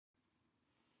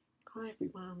Hi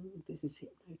everyone, this is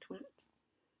Hypno Twat,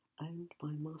 owned by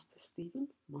Master Stephen,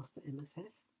 Master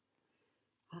MSF.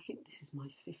 I think this is my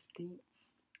 15th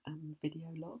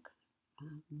video log,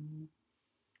 and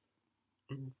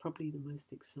probably the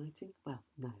most exciting. Well,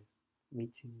 no,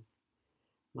 meeting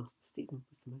Master Stephen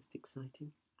was the most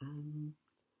exciting.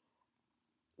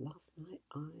 Last night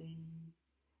I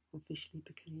officially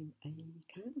became a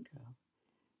cam girl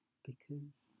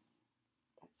because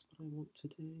that's what I want to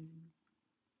do.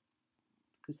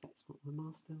 Because that's what my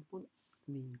master wants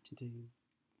me to do,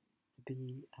 to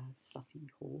be a slutty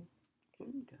whore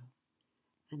cam girl.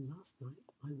 And last night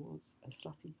I was a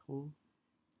slutty whore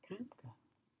cam girl.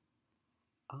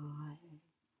 I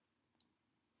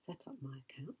set up my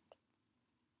account,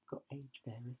 got age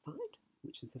verified,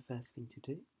 which was the first thing to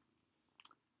do.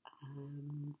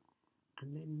 And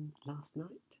then last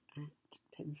night at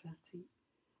 10:30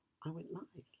 I went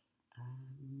live,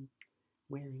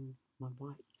 wearing my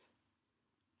white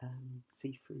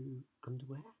see-through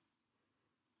underwear,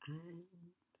 and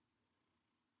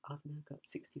I've now got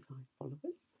 65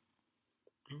 followers,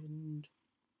 and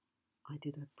I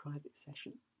did a private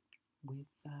session with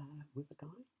a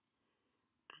guy,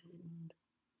 and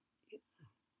yeah,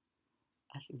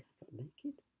 I think I got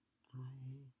naked. I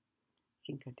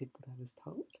think I did what I was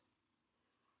told.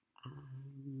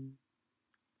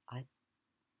 I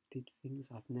did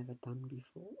things I've never done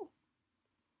before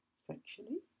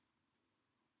sexually,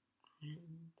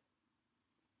 and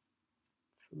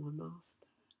for my master,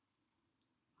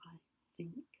 I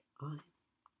think I'm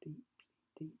deeply,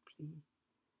 deeply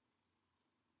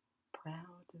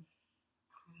proud of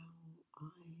how I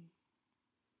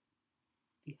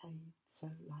behaved so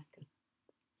like a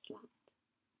slut.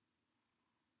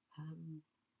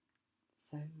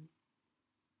 So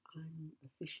I'm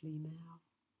officially now,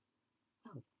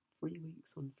 3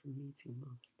 weeks on from meeting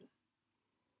Master,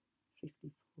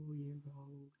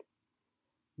 54-year-old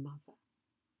mother,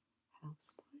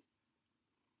 housewife,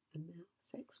 and now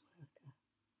sex worker.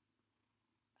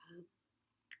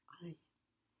 I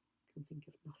can think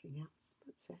of nothing else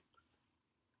but sex.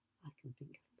 I can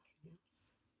think of nothing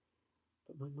else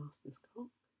but my master's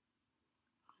cock.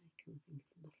 I can think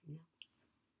of nothing else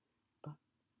but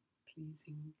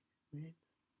pleasing men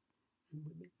and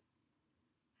women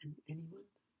and anyone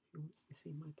who wants to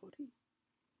see my body.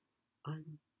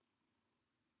 I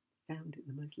found it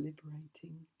the most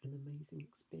liberating and amazing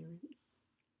experience.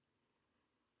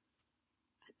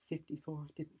 At 54,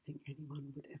 I didn't think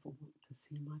anyone would ever want to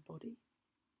see my body,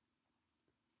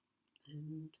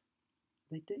 and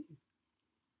they do,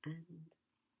 and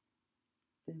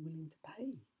they're willing to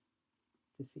pay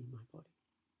to see my body,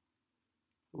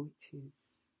 which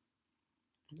is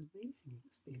an amazing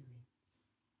experience.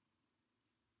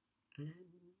 And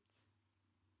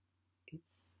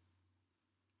it's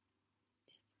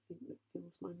everything that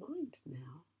fills my mind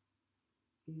now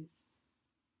is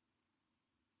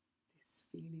this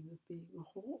feeling of being a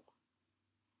whore.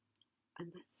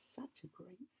 And that's such a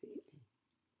great feeling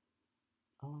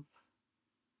of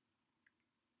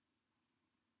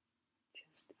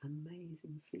just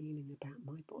amazing feeling about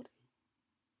my body.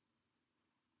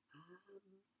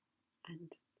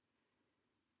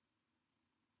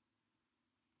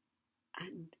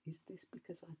 And is this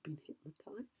because I've been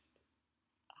hypnotised?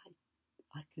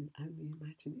 I can only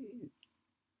imagine it is.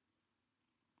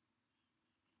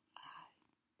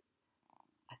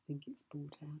 I think it's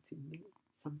brought out in me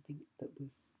something that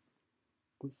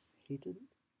was hidden,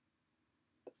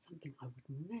 but something I would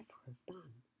never have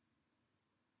done.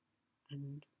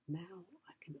 And now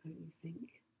I can only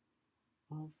think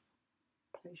of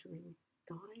pleasuring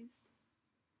guys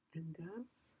and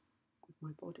girls with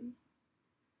my body.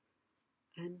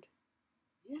 And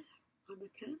yeah, I'm a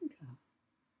cam girl.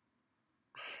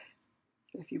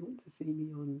 So if you want to see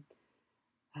me on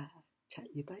Chat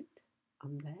Your Bait,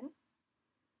 I'm there.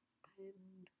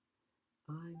 And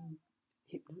I'm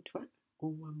Hypno Twat,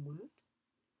 all one word.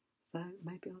 So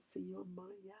maybe I'll see you on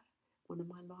my one of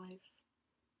my live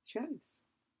shows.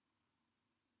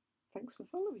 Thanks for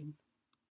following.